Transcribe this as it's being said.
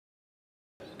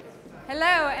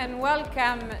Hello and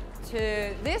welcome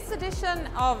to this edition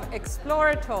of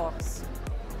Explorer Talks.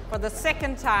 For the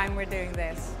second time we're doing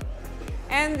this.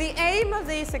 And the aim of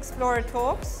these Explorer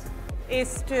Talks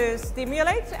is to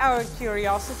stimulate our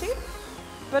curiosity,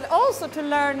 but also to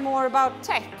learn more about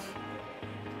tech.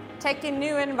 Tech in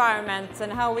new environments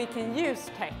and how we can use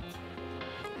tech.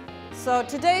 So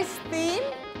today's theme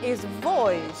is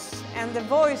voice and the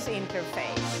voice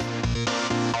interface.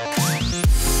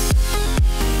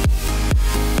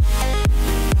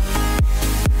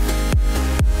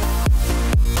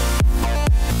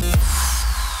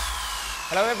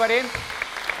 Hello everybody.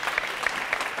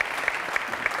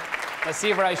 Let's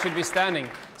see where I should be standing.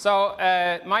 So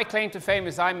my claim to fame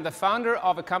is I'm the founder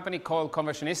of a company called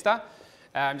Conversionista.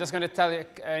 I'm just going to tell you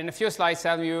in a few slides,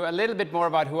 tell you a little bit more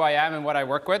about who I am and what I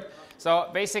work with. So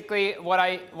basically what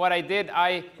I did,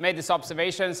 I made this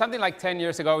observation something like 10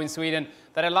 years ago in Sweden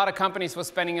that a lot of companies were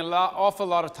spending an awful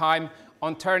lot of time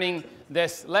on turning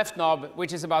this left knob,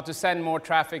 which is about to send more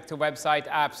traffic to website,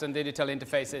 apps, and digital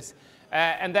interfaces.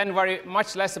 And then very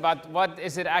much less about what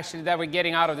is it actually that we're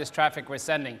getting out of this traffic we're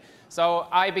sending. So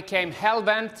I became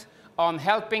hell-bent on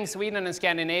helping Sweden and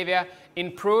Scandinavia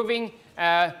improving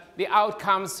the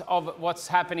outcomes of what's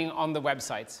happening on the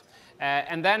websites.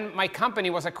 And then my company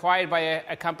was acquired by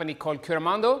a company called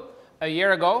Curamando a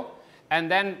year ago.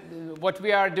 And then what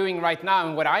we are doing right now,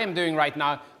 and what I am doing right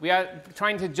now, we are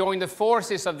trying to join the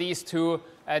forces of these two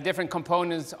different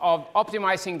components of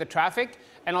optimizing the traffic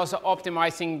and also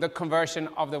optimizing the conversion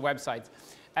of the website.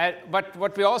 But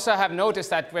what we also have noticed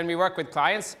that when we work with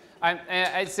clients,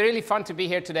 it's really fun to be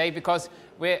here today because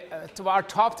our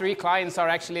top 3 clients are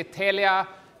actually Telia,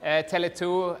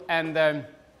 Tele2, and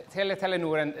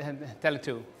Telenor and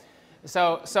Tele2.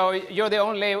 So you're the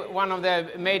only one of the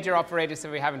major operators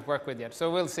that we haven't worked with yet. So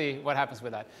we'll see what happens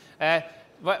with that.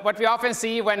 What we often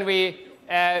see when we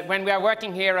are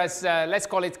working here as, let's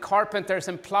call it carpenters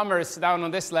and plumbers down on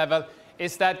this level,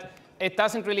 is that it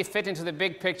doesn't really fit into the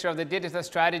big picture of the digital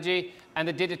strategy and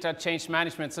the digital change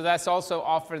management. So that's also an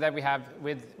offer that we have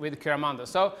with Curamando.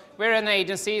 So we're an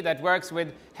agency that works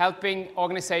with helping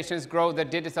organizations grow their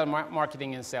digital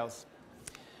marketing and sales.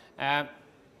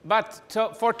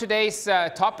 For today's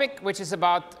topic, which is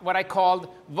about what I called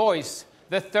voice,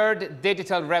 the third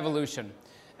digital revolution.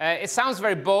 It sounds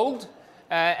very bold.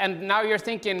 And now you're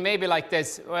thinking maybe like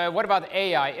this, what about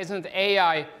AI? Isn't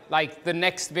AI like the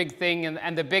next big thing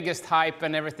and the biggest hype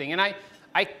and everything? And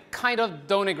I kind of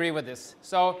don't agree with this.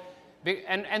 So,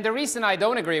 and the reason I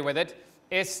don't agree with it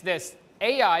is this.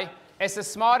 AI is a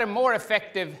smarter, more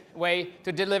effective way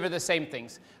to deliver the same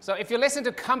things. So if you listen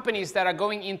to companies that are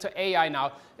going into AI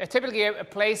now, typically a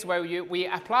place where we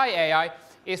apply AI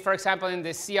is, for example, in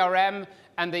the CRM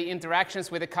and the interactions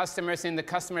with the customers in the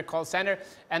customer call center.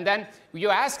 And then you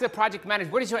ask the project manager,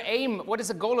 what is your aim? What is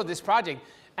the goal of this project?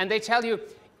 And they tell you,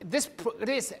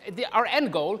 our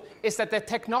end goal is that the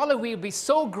technology will be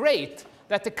so great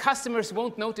that the customers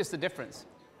won't notice the difference.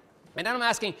 And then I'm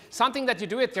asking, something that you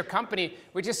do at your company,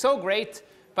 which is so great,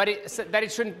 but that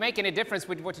it shouldn't make any difference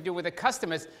with what you do with the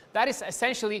customers, that is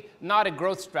essentially not a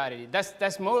growth strategy.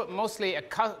 That's mostly a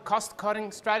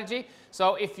cost-cutting strategy.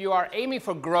 So if you are aiming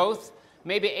for growth,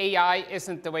 maybe AI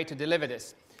isn't the way to deliver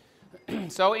this.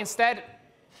 So instead,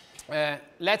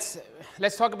 let's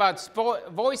talk about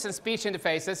voice and speech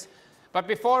interfaces. But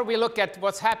before we look at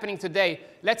what's happening today,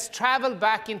 let's travel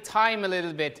back in time a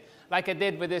little bit, like I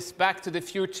did with this Back to the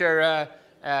Future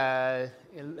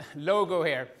logo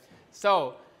here.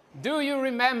 So, do you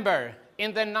remember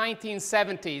in the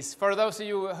 1970s, for those of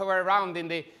you who were around in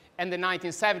the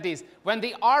 1970s, when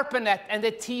the ARPANET and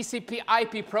the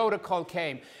TCP/IP protocol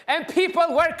came, and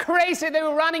people were crazy, they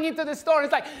were running into the store,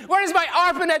 it's like, where is my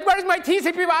ARPANET, where is my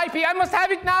TCP/IP, I must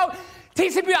have it now,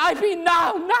 TCP/IP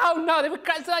now, they were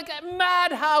like a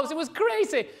madhouse, it was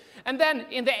crazy. And then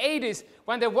in the 80s,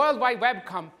 when the World Wide Web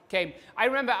came, I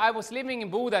remember I was living in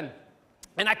Boden,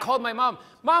 and I called my mom,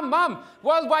 Mom,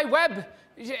 World Wide Web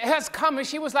has come. And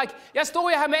she was like, jag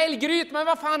står ju här med Elgryt, men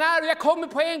vad fan är det? Jag kommer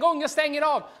på en gång, jag stänger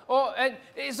av.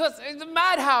 It's a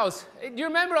madhouse. Do you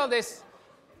remember all this?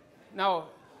 No,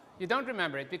 you don't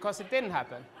remember it because it didn't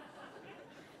happen.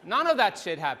 None of that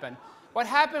shit happened. What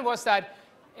happened was that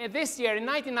this year, in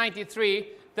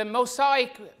 1993, the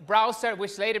Mosaic browser,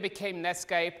 which later became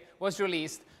Netscape, was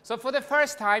released. So for the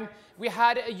first time, we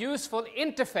had a useful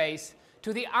interface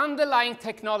to the underlying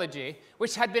technology,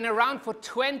 which had been around for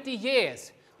 20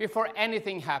 years before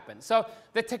anything happened. So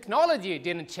the technology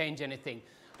didn't change anything,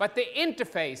 but the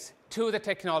interface to the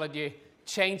technology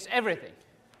changed everything.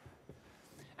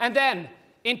 And then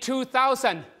in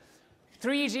 2000,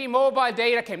 3G mobile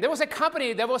data came. There was a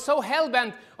company that was so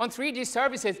hell-bent on 3G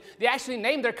services, they actually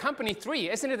named their company 3.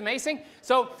 Isn't it amazing?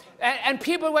 So, and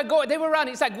people were they were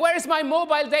running. It's like, where is my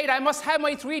mobile data? I must have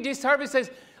my 3G services.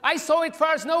 I saw it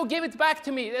first. No, give it back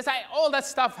to me. It's like, all that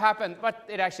stuff happened, but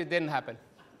it actually didn't happen.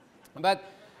 But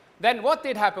then what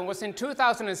did happen was in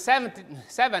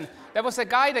 2007, there was a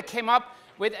guy that came up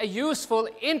with a useful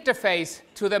interface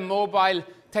to the mobile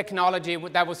technology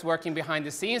that was working behind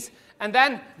the scenes. And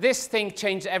then this thing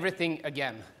changed everything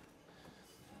again.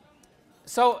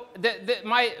 So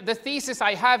the thesis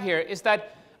I have here is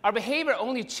that our behavior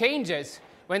only changes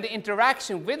when the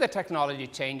interaction with the technology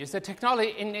changes. The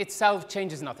technology in itself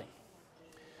changes nothing.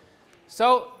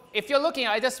 So if you're looking,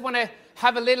 I just want to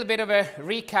have a little bit of a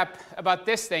recap about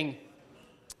this thing,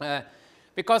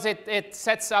 because it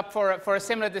sets up for a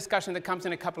similar discussion that comes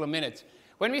in a couple of minutes.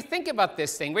 When we think about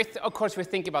this thing, of course we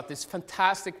think about this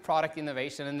fantastic product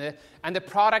innovation and the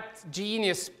product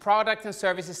genius, product and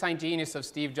service design genius of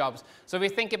Steve Jobs. So we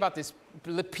think about this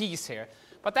piece here.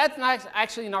 But that's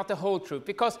actually not the whole truth,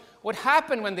 because what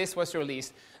happened when this was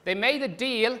released, they made a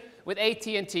deal with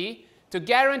AT&T to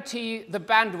guarantee the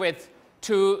bandwidth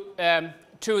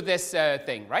to this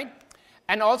thing, right?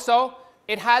 And also,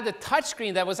 it had a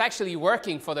touchscreen that was actually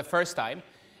working for the first time,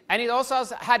 and it also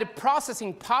had a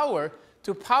processing power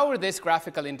to power this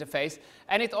graphical interface,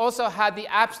 and it also had the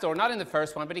App Store, not in the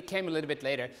first one, but it came a little bit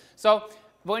later. So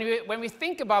when we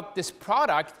think about this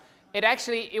product,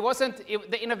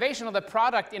 the innovation of the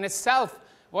product in itself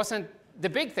wasn't the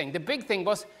big thing. The big thing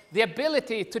was the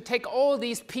ability to take all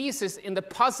these pieces in the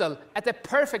puzzle at the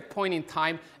perfect point in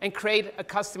time and create a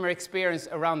customer experience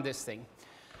around this thing.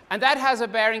 And that has a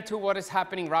bearing to what is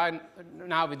happening right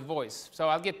now with voice. So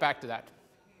I'll get back to that.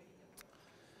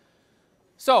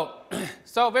 So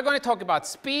we're going to talk about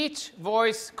speech,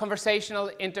 voice,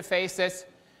 conversational interfaces,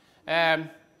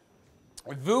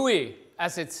 VUI,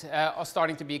 as it's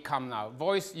starting to become now,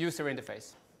 voice user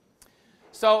interface.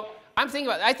 So I'm thinking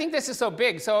about, I think this is so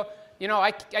big. So, you know,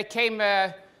 I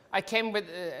came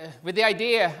with the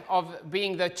idea of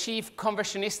being the chief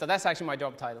conversionista. That's actually my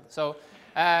job title. So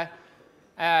that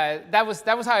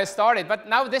was how I started. But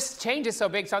now this change is so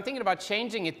big, so I'm thinking about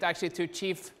changing it actually to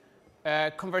chief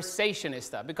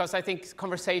conversationista, because I think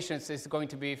conversations is going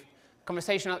to be,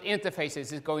 conversational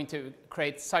interfaces is going to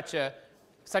create such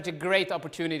a great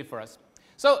opportunity for us.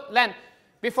 So Len,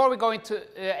 before we go into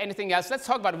anything else, let's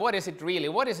talk about what is it really?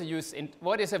 What is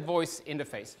a voice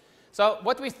interface? So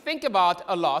what we think about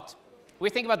a lot,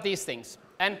 we think about these things.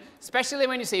 And especially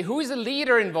when you say, who is a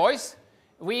leader in voice?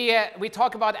 We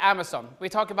talk about Amazon. We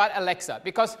talk about Alexa,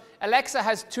 because Alexa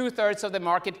has 2/3 of the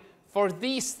market for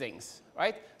these things,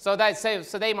 right? So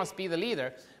they must be the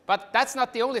leader. But that's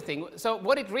not the only thing. So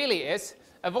what it really is,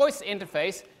 a voice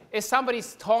interface is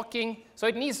somebody's talking, so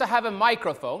it needs to have a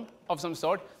microphone of some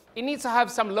sort. It needs to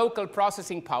have some local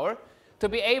processing power to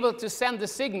be able to send the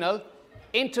signal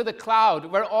into the cloud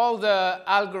where all the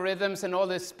algorithms and all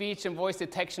the speech and voice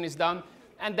detection is done.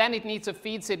 And then it needs to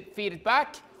feed it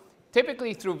back,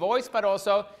 typically through voice, but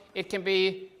also it can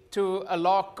be to a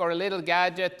lock or a little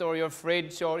gadget or your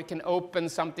fridge, or it can open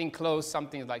something, close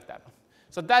something like that.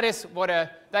 So that is what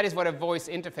a voice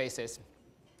interface is.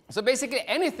 So basically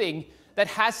anything that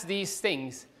has these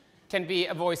things can be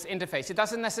a voice interface. It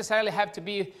doesn't necessarily have to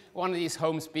be one of these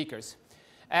home speakers.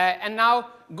 And now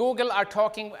Google are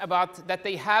talking about that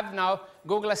they have now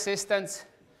Google Assistants.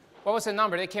 What was the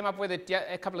number? They came up with it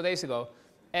a couple of days ago.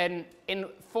 And in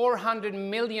 400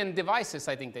 million devices,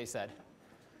 I think they said.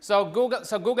 So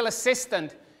Google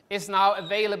Assistant is now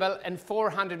available in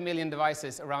 400 million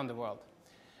devices around the world.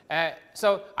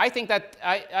 So I think that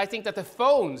the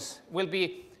phones will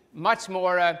be much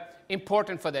more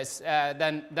important for this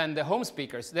than the home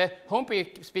speakers. The home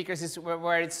speakers is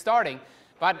where it's starting.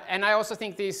 And I also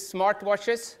think these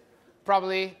smartwatches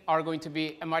probably are going to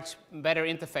be a much better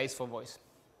interface for voice.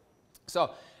 So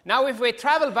now if we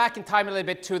travel back in time a little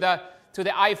bit to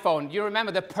the iPhone, you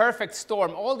remember the perfect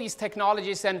storm. All these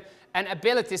technologies and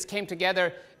abilities came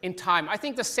together in time. I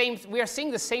think we are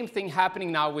seeing the same thing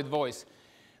happening now with voice.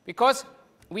 Because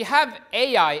we have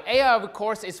AI. AI, of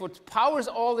course, is what powers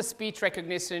all the speech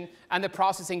recognition and the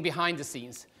processing behind the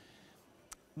scenes.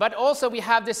 But also we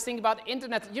have this thing about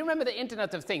internet. You remember the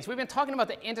Internet of Things? We've been talking about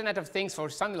the Internet of Things for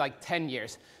something like 10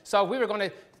 years. So we were going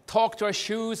to talk to our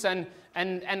shoes and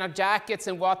our jackets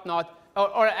and whatnot,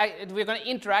 or we're going to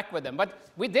interact with them. But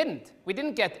we didn't. We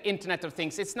didn't get Internet of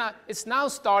Things. It's now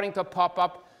starting to pop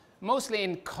up, mostly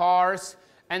in cars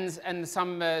and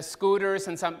some scooters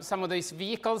and some of these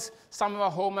vehicles, some of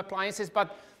our home appliances,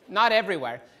 but not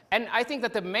everywhere. And I think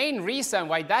that the main reason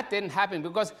why that didn't happen,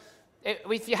 because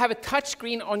if you have a touch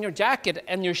screen on your jacket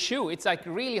and your shoe, it's like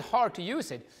really hard to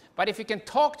use it. But if you can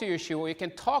talk to your shoe or you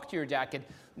can talk to your jacket,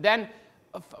 then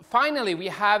finally we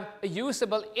have a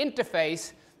usable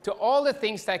interface to all the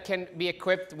things that can be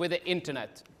equipped with the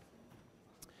internet.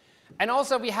 And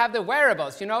also we have the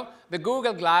wearables, you know, the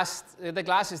Google Glass, the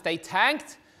glasses, they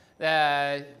tanked.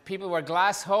 People were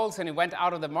glass holes and it went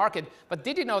out of the market. But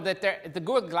did you know that the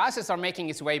Google Glasses are making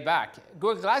its way back?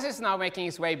 Google Glasses is now making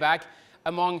its way back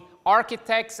among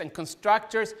architects and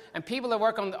constructors and people that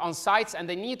work on sites, and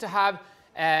they need to have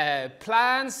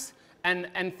plans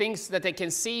and things that they can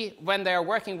see when they are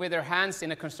working with their hands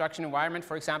in a construction environment,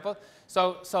 for example.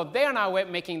 So they are now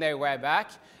making their way back.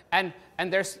 And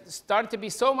there's starting to be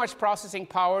so much processing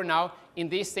power now in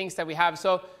these things that we have.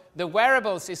 So the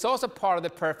wearables is also part of the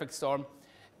perfect storm.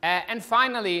 And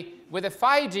finally, with the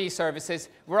 5G services,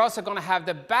 we're also going to have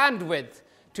the bandwidth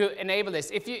to enable this.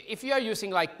 If you are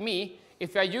using, like me,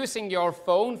 if you are using your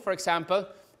phone, for example,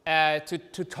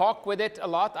 to talk with it a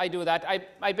lot, I do that.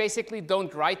 I basically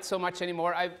don't write so much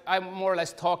anymore. I more or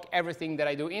less talk everything that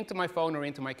I do into my phone or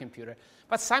into my computer.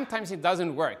 But sometimes it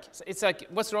doesn't work. It's like,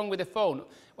 what's wrong with the phone?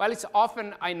 Well, it's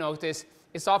often, I notice,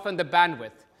 it's often the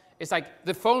bandwidth. It's like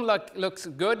the phone looks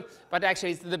good, but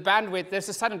actually it's the bandwidth, there's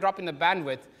a sudden drop in the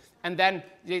bandwidth, and then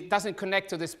it doesn't connect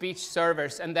to the speech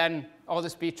servers, and then all the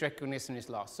speech recognition is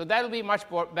lost. So that'll be much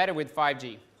better with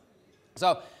 5G.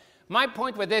 So my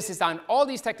point with this is that all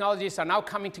these technologies are now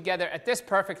coming together at this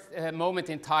perfect moment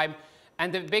in time,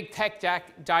 and the big tech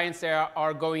giants there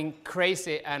are going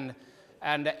crazy and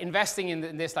investing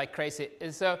in this like crazy.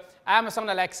 So Amazon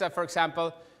Alexa, for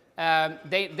example,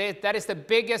 that is the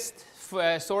biggest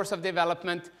source of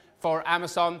development for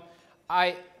Amazon.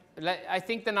 I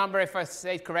think the number, if I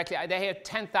say it correctly, they have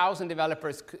 10,000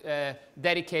 developers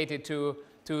dedicated to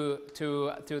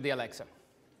the Alexa.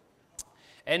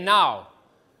 And now,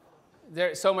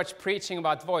 there's so much preaching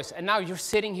about voice, and now you're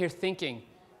sitting here thinking,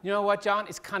 you know what, John?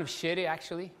 It's kind of shitty,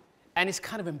 actually. And it's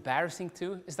kind of embarrassing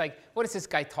too. It's like, what is this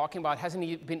guy talking about? Hasn't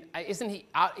he been,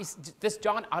 is this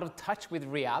John out of touch with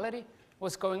reality?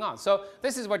 What's going on? So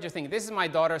this is what you're thinking. This is my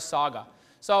daughter Saga.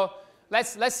 So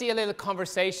let's see a little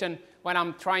conversation when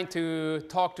I'm trying to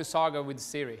talk to Saga with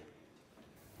Siri.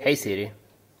 Hej Siri.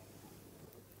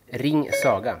 Ring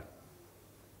Saga.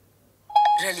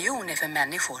 Religion är för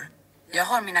människor. Jag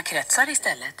har mina kretsar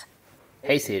istället.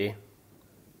 Hej Siri.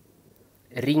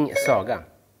 Ring Saga.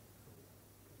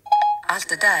 Allt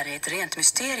det där är ett rent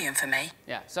mysterium för mig.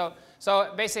 Yeah,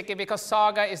 so basically because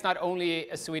Saga is not only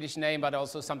a Swedish name but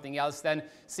also something else, then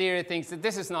Siri thinks that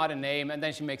this is not a name, and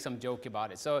then she makes some joke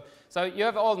about it. So you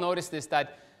have all noticed this,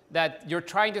 that you're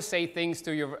trying to say things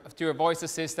to your voice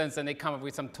assistants and they come up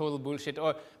with some total bullshit.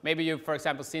 Or maybe you've, for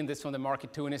example, seen this from the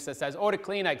marketunist that says, order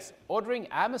Kleenex, ordering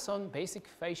Amazon basic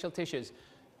facial tissues.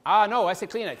 Ah, no, I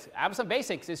said Kleenex. Amazon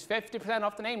Basics is 50%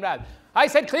 off the name brand. I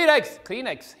said Kleenex.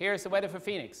 Kleenex. Here's the weather for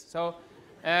Phoenix. So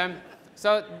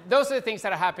those are the things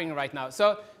that are happening right now.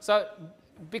 So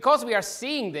because we are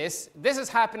seeing this is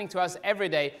happening to us every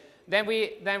day, then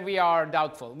we are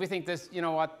doubtful. We think this, you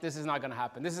know what, this is not going to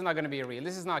happen. This is not going to be real.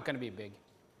 This is not going to be big.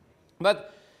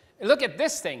 But look at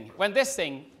this thing. When this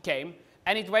thing came,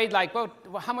 and it weighed like, well,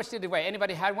 how much did it weigh?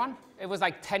 Anybody had one? It was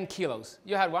like 10 kilos.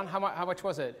 You had one. How much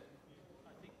was it?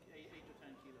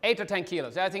 8 or 10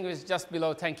 kilos. I think it was just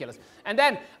below 10 kilos. And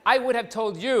then I would have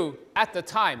told you at the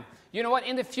time, you know what,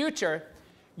 in the future,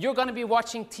 you're going to be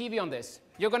watching TV on this.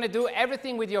 You're going to do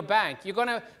everything with your bank. You're going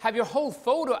to have your whole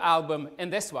photo album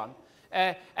in this one.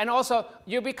 And also,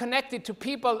 you'll be connected to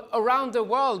people around the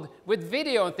world with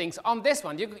video and things on this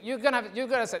one. You're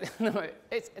gonna say, no,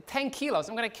 it's 10 kilos.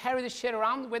 I'm going to carry this shit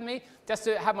around with me just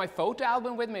to have my photo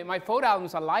album with me. My photo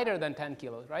albums are lighter than 10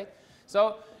 kilos, right?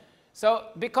 So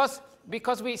because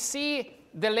we see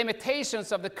the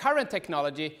limitations of the current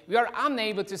technology, we are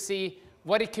unable to see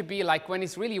what it could be like when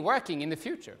it's really working in the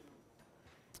future.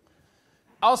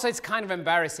 Also, it's kind of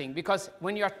embarrassing because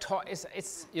when you're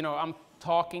you know, I'm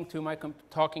talking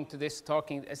to this,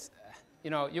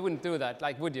 you know, you wouldn't do that,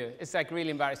 like, would you? It's like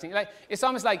really embarrassing. Like, it's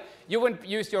almost like you wouldn't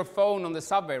use your phone on the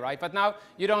subway, right? But now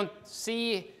you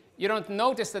don't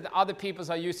notice that other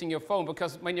people are using your phone,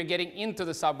 because when you're getting into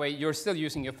the subway, you're still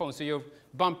using your phone. So you're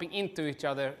bumping into each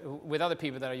other with other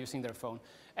people that are using their phone.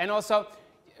 And also,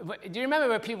 do you remember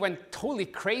when people went totally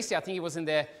crazy? I think it was in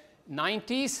the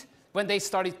 90s when they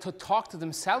started to talk to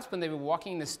themselves when they were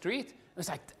walking in the street. It's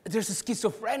like, there's a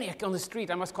schizophrenic on the street.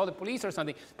 I must call the police or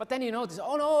something. But then you notice,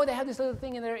 oh no, they have this little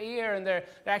thing in their ear and they're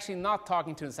actually not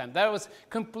talking to themselves. That was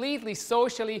completely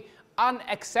socially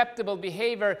unacceptable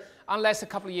behavior, unless a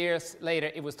couple of years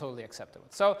later it was totally acceptable.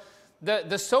 So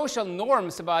the social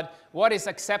norms about what is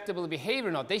acceptable behavior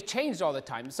or not, they change all the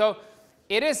time. So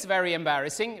it is very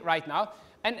embarrassing right now.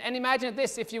 And imagine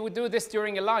this, if you would do this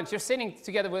during a lunch, you're sitting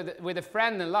together with a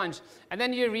friend at lunch, and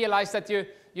then you realize that you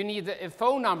need a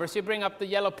phone number, so you bring up the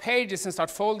yellow pages and start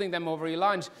folding them over your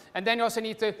lunch. And then you also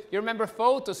need to, you remember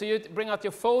photos, so you bring out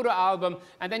your photo album,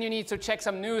 and then you need to check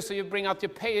some news, so you bring out your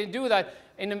page, you do that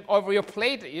over your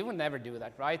plate. You would never do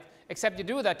that, right? Except you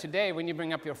do that today when you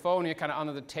bring up your phone, you're kind of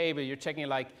under the table, you're checking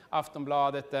like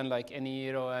Aftonbladet and like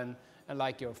Eniro and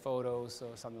like your photos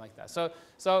or something like that. So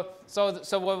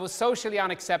what was socially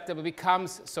unacceptable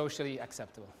becomes socially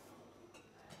acceptable.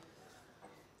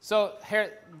 So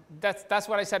here, that's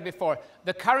what I said before.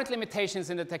 The current limitations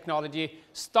in the technology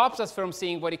stops us from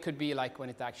seeing what it could be like when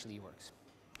it actually works.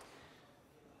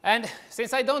 And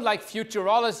since I don't like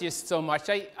futurologists so much,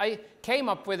 I came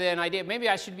up with an idea. Maybe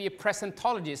I should be a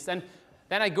presentologist. And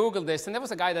then I Googled this, and there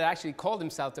was a guy that actually called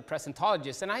himself the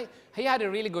presentologist. And he had a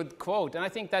really good quote. And I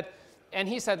think that, and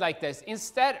he said like this: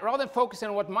 instead, rather than focusing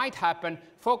on what might happen,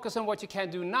 focus on what you can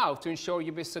do now to ensure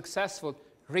you'll be successful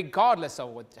regardless of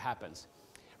what happens.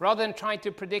 Rather than trying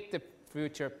to predict the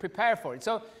future, prepare for it.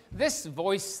 So this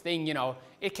voice thing, you know,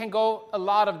 it can go a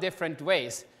lot of different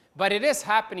ways, but it is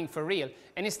happening for real.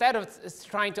 And instead of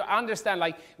trying to understand,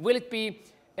 like, will it be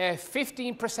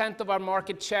 15% of our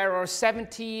market share or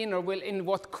 17, or will in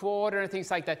what quarter and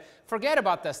things like that, forget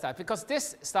about that stuff, because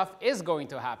this stuff is going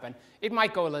to happen. It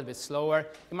might go a little bit slower,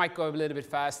 it might go a little bit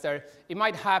faster, it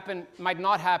might happen, might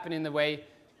not happen in the way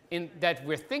that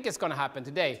we think it's going to happen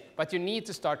today, but you need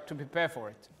to start to prepare for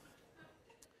it.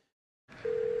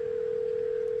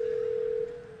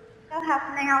 So how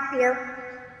can I help you?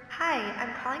 Hi,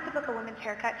 I'm calling to book a women's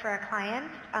haircut for a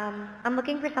client. I'm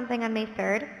looking for something on May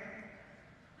 3rd.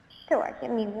 Sure,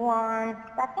 give me 1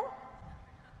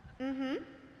 second.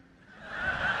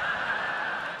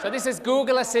 So this is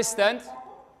Google Assistant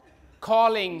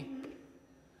calling,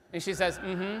 and she says,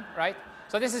 right?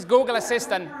 So this is Google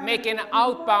Assistant making an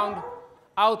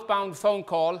outbound phone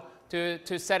call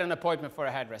to set an appointment for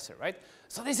a hairdresser, right?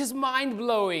 So this is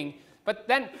mind-blowing. But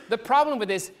then the problem with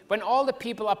this, when all the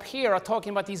people up here are talking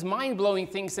about these mind-blowing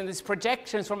things and these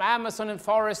projections from Amazon and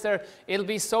Forrester, it'll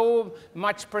be so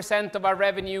much % of our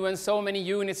revenue and so many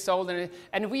units sold,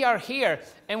 and we are here,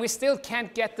 and we still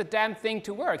can't get the damn thing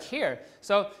to work here.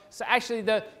 So actually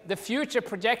the future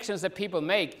projections that people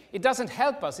make, it doesn't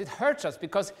help us, it hurts us,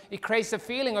 because it creates a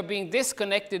feeling of being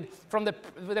disconnected from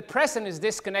the present is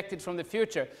disconnected from the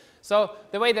future. So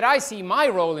the way that I see my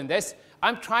role in this,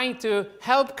 I'm trying to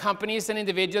help companies and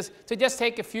individuals to just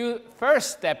take a few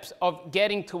first steps of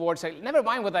getting towards it. Never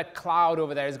mind what that cloud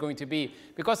over there is going to be,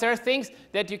 because there are things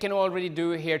that you can already do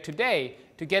here today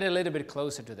to get a little bit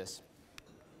closer to this.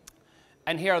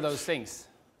 And here are those things.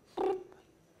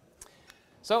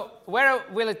 So where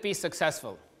will it be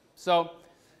successful? So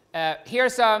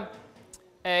here's a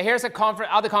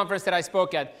other conference that I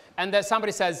spoke at, and that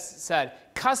somebody said,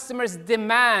 customers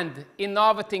demand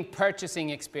innovative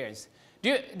purchasing experience.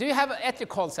 Do you have at your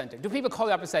call center, do people call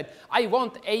you up and say, I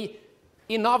want a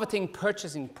innovative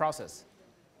purchasing process?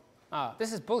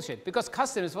 This is bullshit, because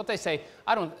customers, what they say,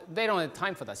 they don't have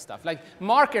time for that stuff. Like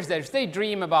marketers, they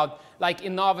dream about like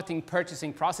innovative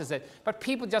purchasing processes, but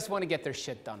people just want to get their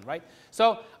shit done, right?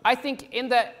 So I think in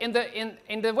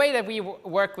the way that we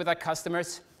work with our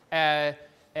customers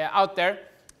out there,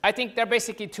 I think there are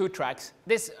basically 2 tracks.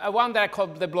 This one that I call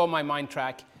the Blow My Mind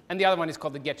track, and the other one is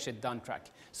called the Get Shit Done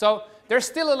track. So there's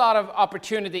still a lot of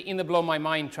opportunity in the Blow My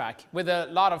Mind track with a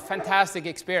lot of fantastic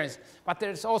experience, but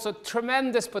there's also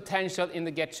tremendous potential in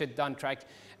the Get Shit Done track,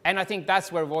 and I think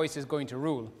that's where voice is going to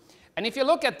rule. And if you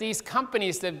look at these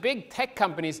companies, the big tech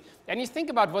companies, and you think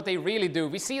about what they really do,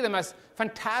 we see them as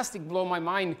fantastic Blow My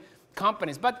Mind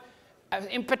companies, but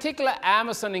in particular,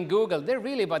 Amazon and Google, they're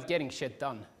really about getting shit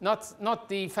done, not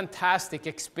the fantastic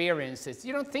experiences.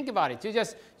 You don't think about it.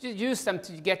 You use them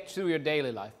to get through your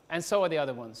daily life, and so are the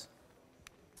other ones.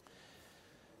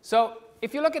 So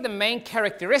if you look at the main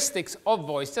characteristics of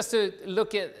voice, just to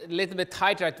look a little bit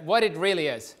tighter at what it really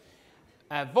is,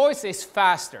 voice is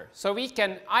faster. So we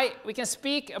can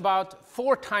speak about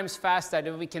 4 times faster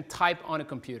than we can type on a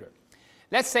computer.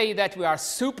 Let's say that we are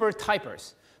super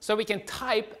typers. So we can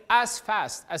type as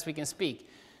fast as we can speak.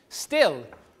 Still,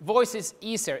 voice is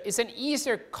easier. It's an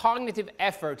easier cognitive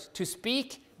effort to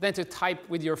speak than to type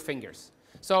with your fingers.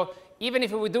 So even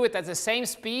if we would do it at the same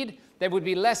speed, there would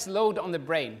be less load on the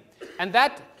brain. And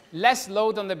that less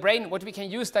load on the brain, what we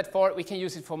can use that for, we can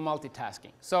use it for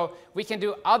multitasking. So we can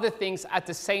do other things at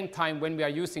the same time when we are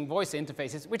using voice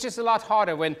interfaces, which is a lot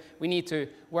harder when we need to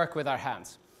work with our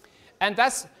hands. And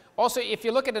that's also, if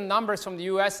you look at the numbers from the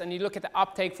US and you look at the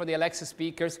uptake for the Alexa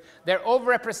speakers, they're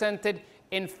overrepresented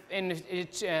in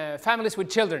families with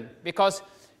children because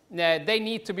they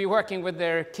need to be working with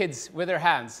their kids, with their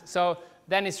hands. So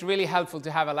then it's really helpful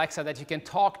to have Alexa that you can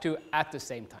talk to at the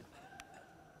same time.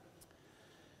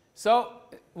 So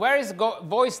where is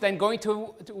voice then going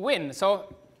to win?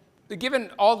 So given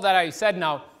all that I said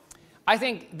now, I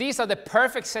think these are the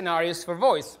perfect scenarios for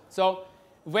voice. So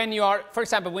when you are, for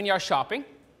example, when you're shopping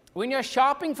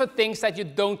for things that you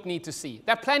don't need to see.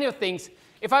 There are plenty of things.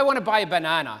 If I want to buy a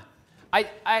banana,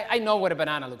 I know what a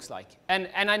banana looks like. And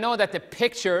I know that the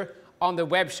picture on the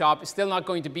web shop is still not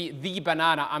going to be the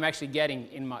banana I'm actually getting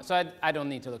in my, so I don't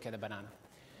need to look at a banana.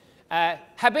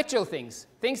 Habitual things,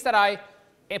 things that I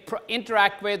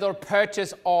interact with or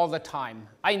purchase all the time.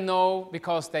 I know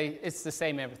because it's the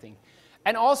same everything.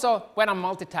 And also when I'm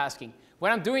multitasking,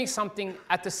 when I'm doing something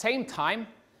at the same time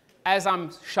as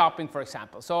I'm shopping, for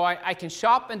example. So I can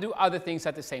shop and do other things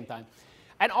at the same time.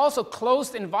 And also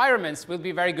closed environments will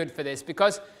be very good for this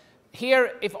because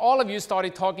here, if all of you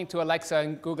started talking to Alexa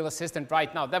and Google Assistant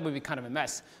right now, that would be kind of a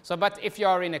mess. So, but if you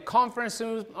are in a conference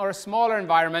room or a smaller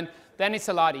environment, then it's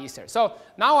a lot easier. So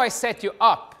now I set you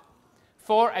up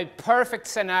for a perfect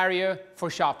scenario for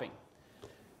shopping.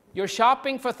 You're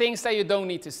shopping for things that you don't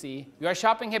need to see. You are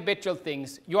shopping habitual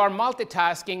things. You are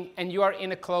multitasking, and you are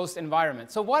in a closed environment.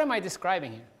 So what am I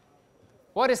describing here?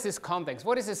 What is this context?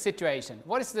 What is the situation?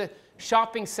 What is the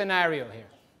shopping scenario here?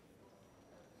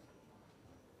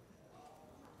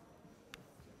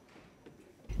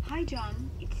 Hi, John.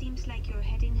 It seems like you're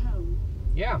heading home.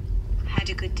 Yeah. Had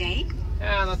a good day?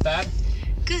 Yeah, not bad.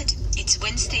 Good. It's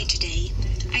Wednesday today.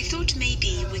 I thought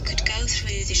maybe we could go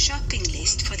through the shopping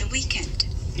list for the weekend.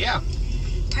 Yeah.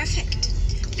 Perfect.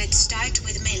 Let's start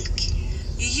with milk.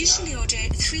 You usually order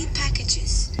 3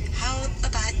 packages. How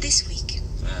about this week?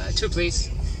 2, please.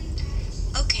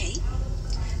 Okay.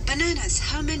 Bananas,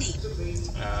 how many?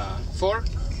 4.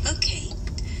 Okay.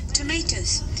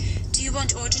 Tomatoes. Do you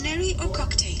want ordinary or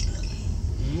cocktail?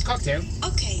 Cocktail.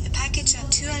 Okay, a package of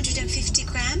 250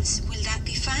 grams. Will that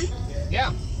be fine?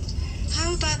 Yeah.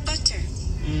 How about butter?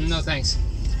 No, thanks.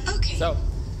 Okay. So,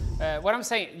 what I'm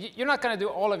saying, you're not going to do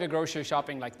all of your grocery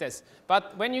shopping like this.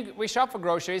 But when we shop for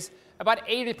groceries, about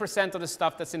 80% of the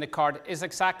stuff that's in the cart is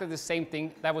exactly the same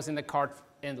thing that was in the cart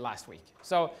in last week.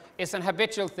 So it's an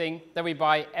habitual thing that we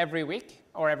buy every week,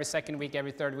 or every second week,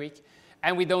 every third week,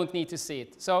 and we don't need to see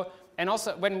it. So, and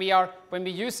also when we're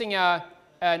using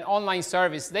an online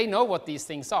service, they know what these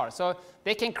things are. So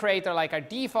they can create a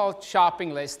default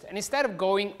shopping list, and instead of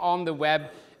going on the web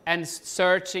and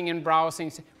searching and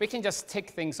browsing, we can just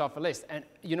tick things off a list. And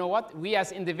you know what? We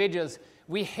as individuals,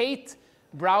 we hate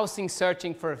browsing,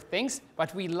 searching for things,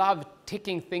 but we love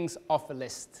ticking things off a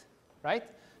list, right?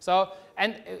 So,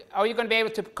 and are you going to be able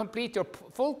to complete your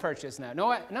full purchase now?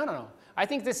 No. I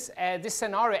think this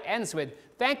scenario ends with,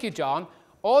 thank you, John.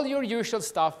 All your usual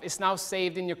stuff is now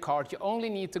saved in your cart. You only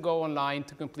need to go online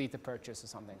to complete the purchase or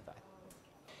something like that.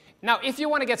 Now, if you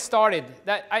want to get started,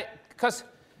 because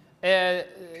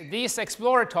these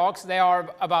Explorer talks, they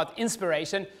are about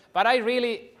inspiration, but I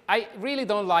really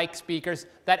don't like speakers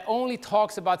that only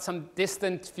talks about some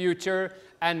distant future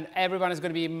and everyone is going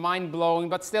to be mind-blowing,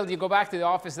 but still you go back to the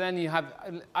office and then you have,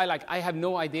 I have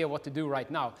no idea what to do right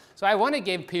now. So I want to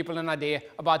give people an idea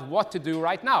about what to do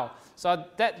right now. So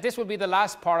this will be the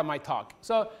last part of my talk.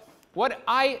 So what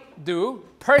I do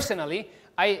personally,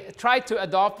 I try to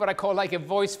adopt what I call a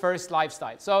voice-first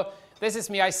lifestyle. So this is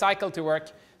me, I cycle to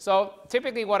work. So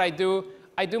typically what I do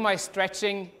my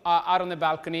stretching out on the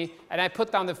balcony, and I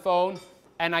put down the phone,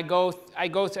 and I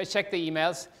check the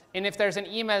emails. And if there's an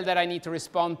email that I need to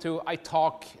respond to, I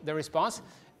talk the response.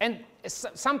 And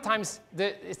sometimes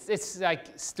it's like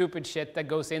stupid shit that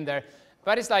goes in there.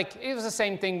 But it was the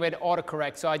same thing with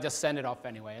autocorrect, so I just send it off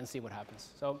anyway and see what happens.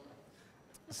 So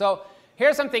here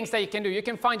are some things that you can do. You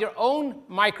can find your own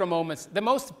micro moments. The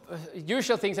most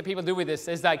usual things that people do with this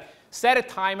is set a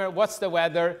timer, what's the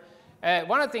weather.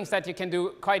 One of the things that you can do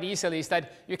quite easily is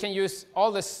that you can use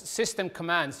all the system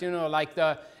commands, like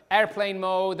the airplane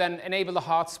mode and enable the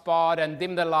hotspot and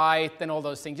dim the light and all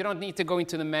those things. You don't need to go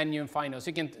into the menu and find those.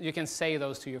 You can say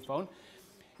those to your phone.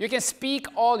 You can speak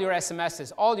all your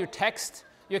SMSs, all your text.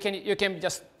 You can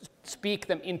just speak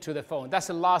them into the phone. That's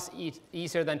a lot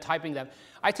easier than typing them.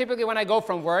 I typically, when I go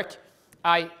from work,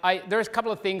 there's a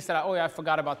couple of things that I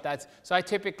forgot about that. So I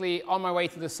typically, on my way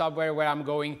to the subway where I'm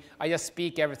going, I just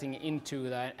speak everything into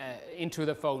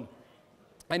the phone.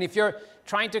 And if you're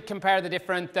trying to compare the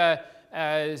different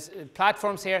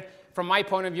platforms here, from my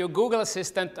point of view, Google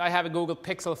Assistant, I have a Google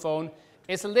Pixel phone.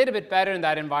 It's a little bit better in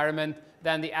that environment.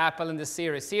 than the Apple and the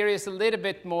Siri. Siri is a little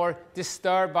bit more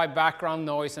disturbed by background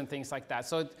noise and things like that.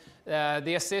 So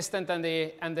the Assistant and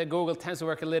the Google tends to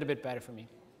work a little bit better for me.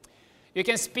 You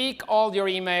can speak all your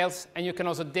emails, and you can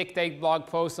also dictate blog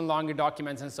posts and longer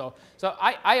documents and so. So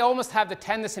I almost have the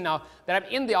tendency now that I'm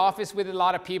in the office with a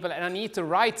lot of people and I need to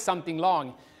write something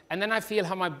long. And then I feel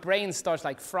how my brain starts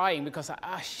like frying because,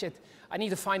 shit, I need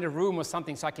to find a room or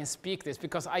something so I can speak this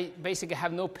because I basically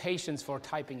have no patience for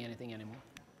typing anything anymore.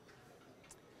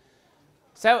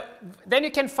 So then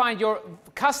you can find your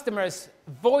customers'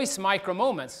 voice micro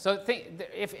moments. So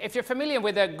if you're familiar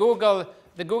with the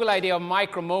Google idea of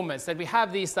micro moments, that we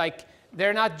have these like,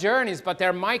 they're not journeys, but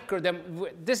they're micro.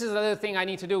 This is another thing I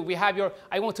need to do. We have your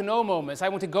I want to know moments, I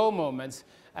want to go moments,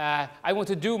 I want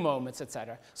to do moments,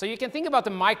 etc. So you can think about the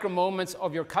micro moments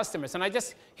of your customers. And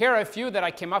here are a few that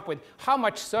I came up with. How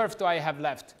much surf do I have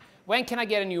left? When can I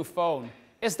get a new phone?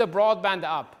 Is the broadband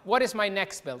up? What is my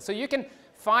next bill? So you can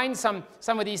find some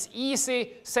of these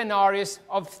easy scenarios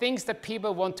of things that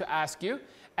people want to ask you,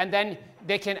 and then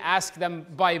they can ask them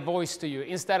by voice to you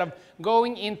instead of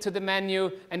going into the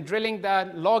menu and drilling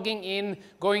that, logging in,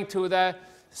 going to the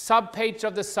subpage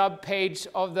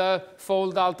of the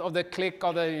fold out of the click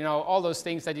of the, all those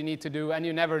things that you need to do, and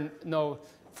you never know.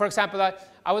 For example,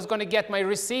 I was going to get my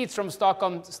receipts from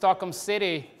Stockholm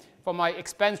City for my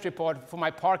expense report for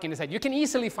my parking. They said, you can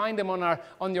easily find them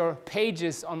on your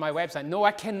pages on my website. No,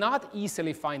 I cannot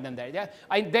easily find them there.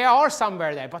 They are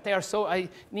somewhere there, but they are so, I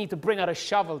need to bring out a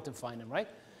shovel to find them, right?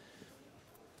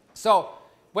 So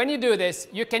when you do this,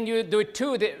 you can do it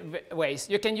two ways.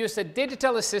 You can use a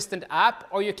digital assistant app,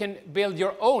 or you can build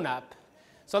your own app.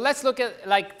 So let's look at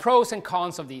like pros and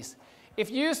cons of these.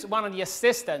 If you use one of the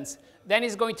assistants, then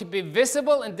it's going to be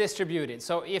visible and distributed.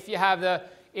 So if you have the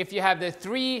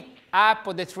 3 app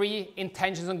or the 3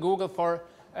 intentions on Google for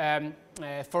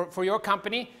your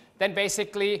company, then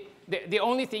basically the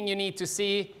only thing you need to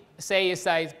say is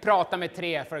like prata med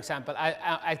 3, for example,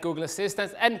 at Google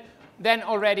Assistant, and then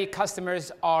already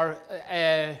customers are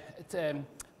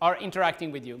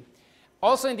interacting with you.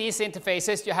 Also in these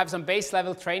interfaces, you have some base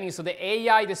level training. So the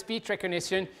AI, the speech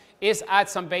recognition, is at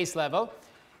some base level.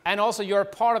 And also you're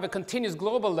part of a continuous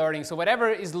global learning. So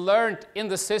whatever is learned in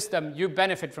the system, you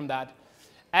benefit from that.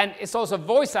 And it's also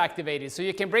voice activated. So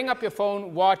you can bring up your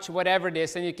phone, watch whatever it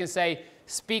is, and you can say,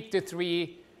 speak to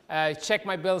 3, check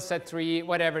my bills at 3,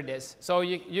 whatever it is. So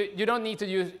you don't need to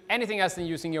use anything else than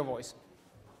using your voice.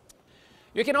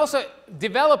 You can also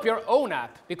develop your own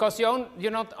app, because you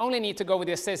not only need to go with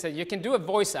the assistant, you can do a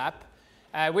voice app,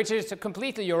 which is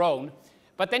completely your own.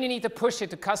 But then you need to push it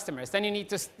to customers. Then you need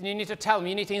to tell them,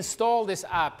 you need to install this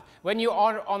app. When you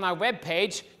are on our web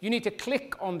page, you need to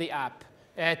click on the app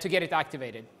to get it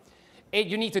activated.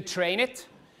 You need to train it.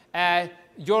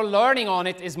 Your learning on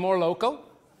it is more local.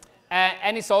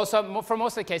 And it's also, for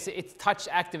most of the cases, it's touch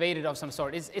activated of some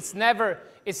sort. It's never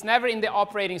in the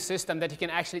operating system that you can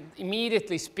actually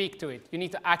immediately speak to it. You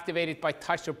need to activate it by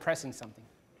touch or pressing something.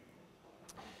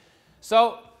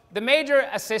 So the major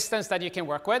assistants that you can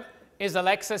work with is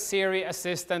Alexa, Siri,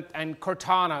 Assistant, and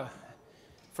Cortana.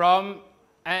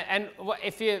 And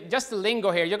if you, just the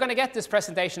lingo here, you're going to get this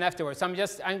presentation afterwards.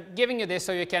 I'm giving you this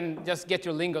so you can just get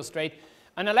your lingo straight.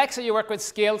 On Alexa, you work with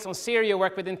skills. On Siri, you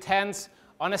work with intents.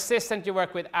 On Assistant, you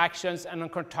work with actions. And on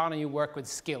Cortana, you work with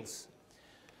skills.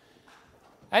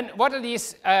 And what are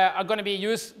these are going to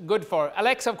be good for?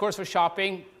 Alexa, of course, for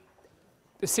shopping.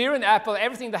 The Siri and Apple,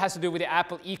 everything that has to do with the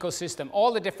Apple ecosystem,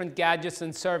 all the different gadgets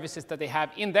and services that they have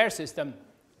in their system.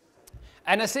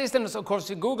 And Assistant is, of course,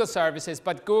 the Google services,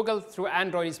 but Google through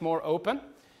Android is more open.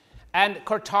 And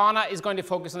Cortana is going to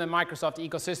focus on the Microsoft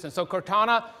ecosystem. So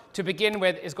Cortana, to begin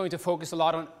with, is going to focus a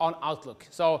lot on Outlook.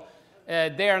 So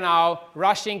they are now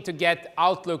rushing to get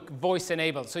Outlook voice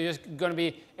enabled. So you're going to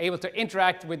be able to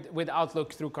interact with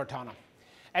Outlook through Cortana.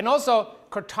 And also,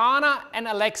 Cortana and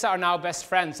Alexa are now best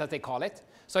friends, as they call it.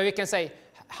 So you can say,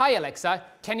 hi Alexa,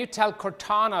 can you tell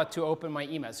Cortana to open my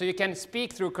email? So you can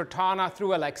speak through Cortana,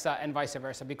 through Alexa, and vice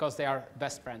versa, because they are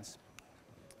best friends.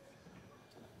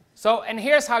 So, and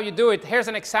here's how you do it. Here's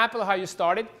an example of how you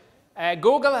started.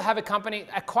 Google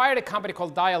acquired a company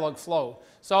called Dialogflow.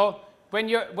 So when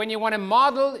you want to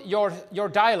model your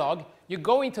dialogue, you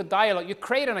go into Dialog, you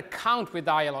create an account with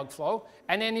Dialogflow,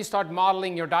 and then you start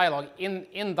modeling your dialogue in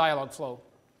Dialogflow.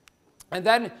 And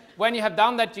then when you have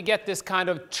done that, you get this kind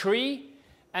of tree.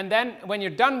 And then when you're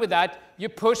done with that, you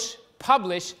push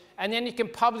publish, and then you can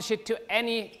publish it to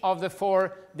any of the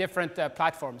 4 different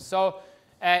platforms. So,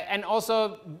 and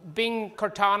also Bing,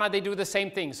 Cortana, they do the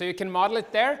same thing. So you can model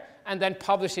it there and then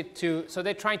publish it to, so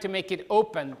they're trying to make it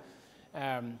open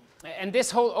And this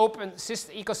whole open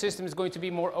ecosystem is going to be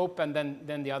more open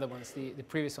than the other ones, the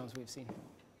previous ones we've seen.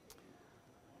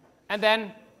 And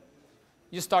then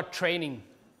you start training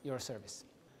your service.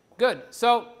 Good.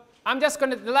 So I'm just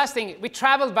going to, the last thing, we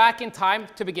traveled back in time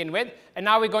to begin with, and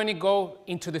now we're going to go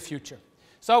into the future.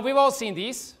 So we've all seen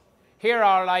these. Here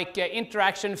are like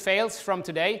interaction fails from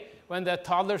today when the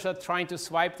toddlers are trying to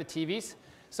swipe the TVs.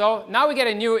 So now we get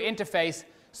a new interface.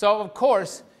 So of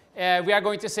course, we are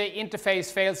going to say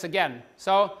interface fails again.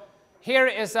 So here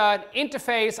is an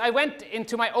interface. I went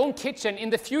into my own kitchen in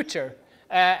the future,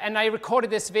 and I recorded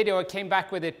this video. I came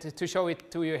back with it to show it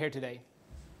to you here today.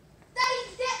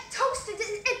 That toaster,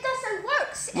 it doesn't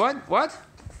work. What? Look,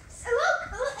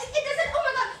 it doesn't, oh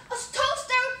my god, a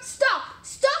toaster, stop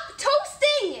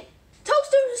toasting.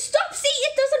 Toaster, stop, see,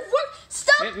 it doesn't work.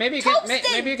 Stop toasting.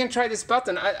 Maybe you can try this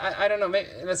button. I don't know, maybe,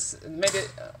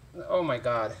 oh my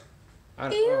god.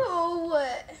 Ew.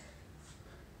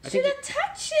 Should I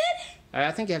touch it?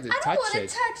 I think you have to touch it. I don't want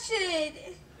to touch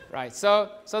it. Right, so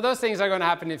those things are going to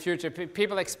happen in the future.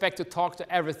 People expect to talk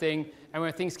to everything, and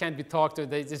when things can't be talked to,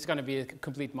 this is going to be a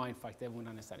complete mindfuck. They won't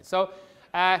understand it. So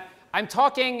I'm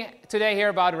talking today here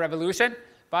about a revolution,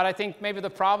 but I think maybe the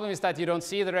problem is that you don't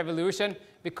see the revolution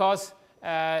because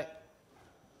it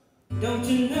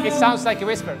sounds like a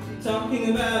whisper. Talking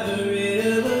about a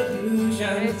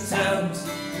revolution. It sounds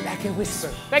like a whisper.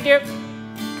 Thank you.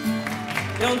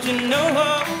 Don't you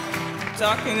know?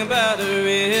 Talking about a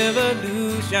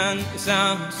revolution. It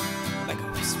sounds like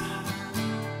a whisper.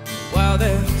 While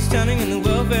they're standing in the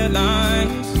welfare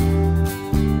lines,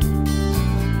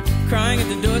 crying at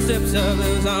the doorsteps of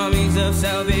those armies of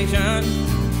salvation,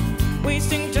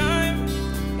 wasting time.